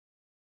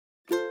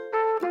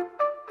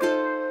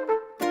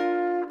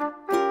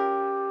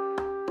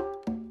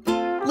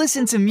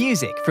Listen to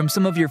music from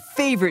some of your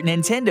favorite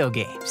Nintendo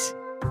games.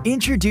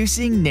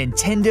 Introducing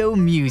Nintendo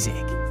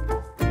Music,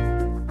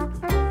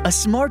 a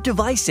smart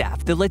device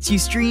app that lets you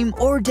stream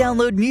or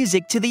download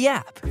music to the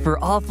app for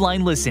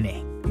offline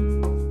listening.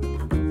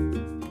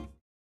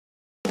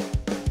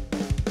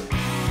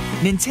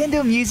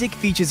 Nintendo Music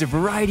features a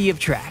variety of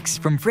tracks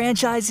from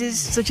franchises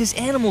such as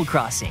Animal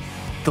Crossing,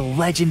 The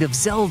Legend of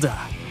Zelda,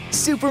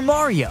 Super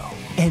Mario,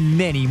 and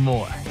many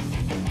more.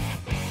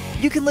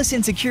 You can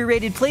listen to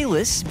curated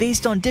playlists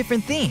based on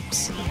different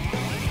themes.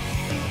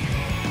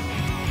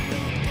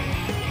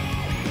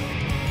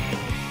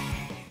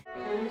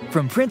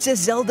 From Princess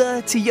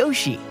Zelda to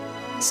Yoshi,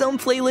 some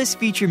playlists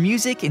feature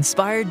music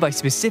inspired by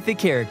specific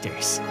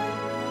characters,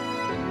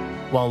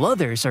 while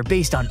others are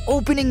based on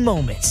opening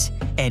moments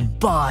and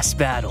boss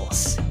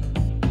battles.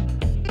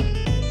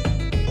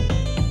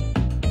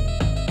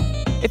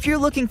 If you're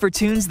looking for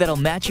tunes that'll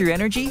match your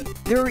energy,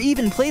 there are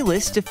even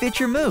playlists to fit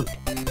your mood.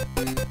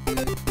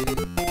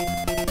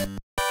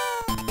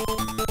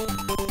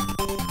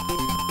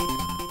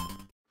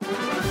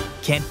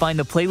 Can't find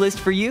the playlist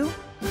for you?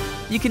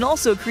 You can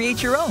also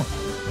create your own.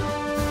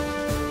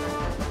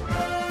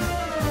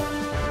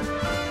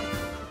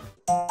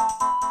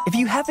 If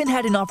you haven't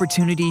had an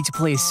opportunity to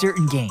play a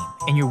certain game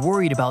and you're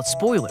worried about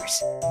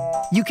spoilers,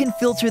 you can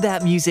filter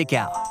that music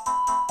out,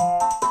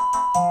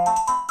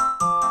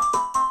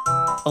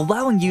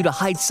 allowing you to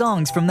hide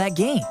songs from that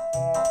game.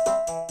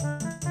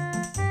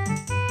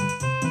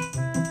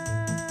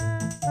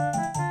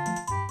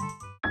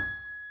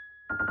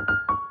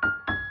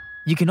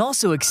 You can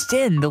also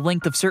extend the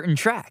length of certain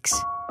tracks.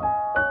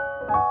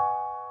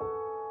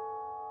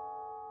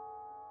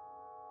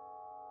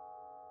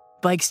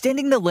 By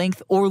extending the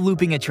length or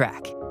looping a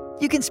track,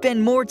 you can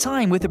spend more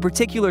time with a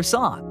particular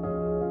song.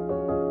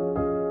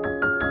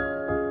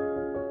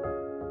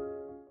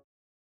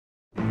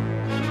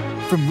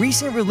 From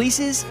recent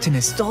releases to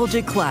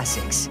nostalgic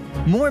classics,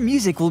 more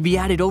music will be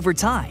added over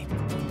time.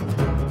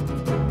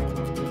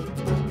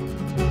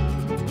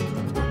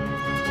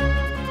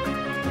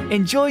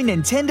 Enjoy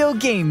Nintendo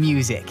Game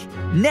Music,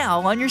 now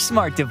on your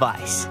smart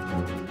device.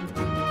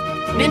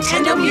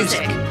 Nintendo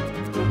Music.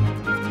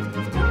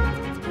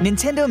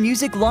 Nintendo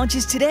Music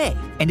launches today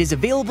and is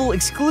available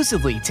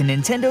exclusively to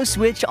Nintendo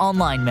Switch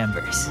Online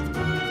members.